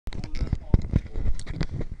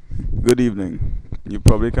good evening. You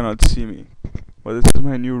probably cannot see me, but this is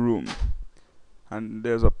my new room, and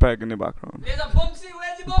there's a peg in the background. There's a Bumsy,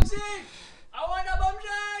 where's the Bumsy? I want a Bumsy,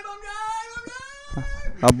 Bumsy,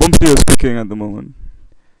 I'm bumpy speaking at the moment.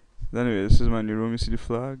 Anyway, this is my new room. You see the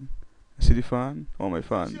flag? You see the fan? All my That's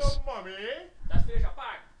fans. your mommy. That's Fisher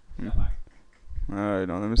Park. Fisher Park. Alright,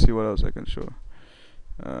 now let me see what else I can show.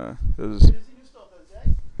 There's. You see you stop that, Jack?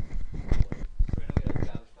 Alright,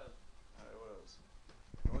 what else?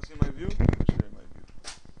 You want to see my view? Let me show you my view.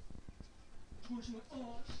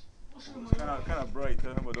 It's kind of bright,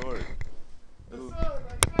 huh? But don't worry. The It'll, sun, the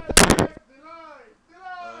light.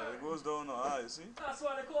 it goes down the eye, you see? That's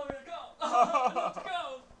why they call me to go. Let's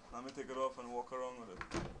go. Let me take it off and walk around with it.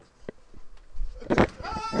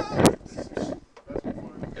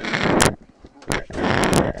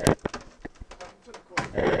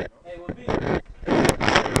 Hey, we'll be.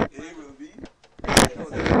 It will be. Oh,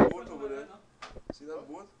 there's a boat over there. See that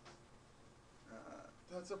boat?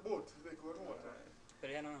 That's a boat. They go on water. But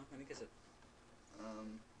yeah, no, let me kiss it.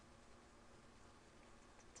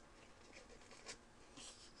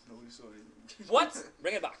 Nobody saw it. What?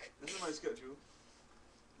 Bring it back. This is my schedule.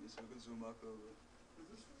 Yes, we can zoom back a little bit. Is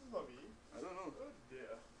this for mommy? I don't know. Oh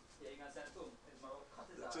dear. Yeah, you can send it to him. It's my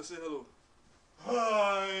cut his Let's ass. just say hello.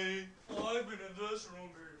 Hi. I've been in this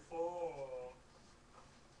room before.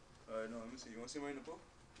 Alright, now let me see. You want to see my nipple?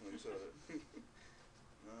 No, you saw it.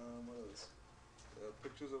 What else?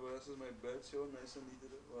 Pictures of us. This is my bed. See how nice and neat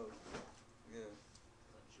it is? Well, yeah.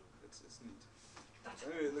 It's neat.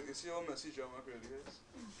 Anyway, look, you see how messy John Mac really is?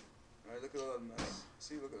 Alright, look at all that mess.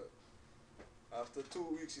 See, look at that. After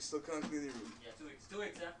 2 weeks, you still can't clean your room. Yeah, 2 weeks. 2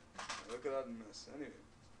 weeks, yeah. Look at that mess. Anyway.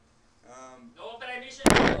 No permission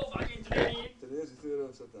to go back into the meeting. Today is the 3rd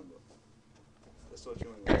of September. That's what you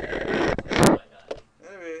want. Something like that.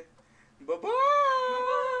 Anyway, bye-bye!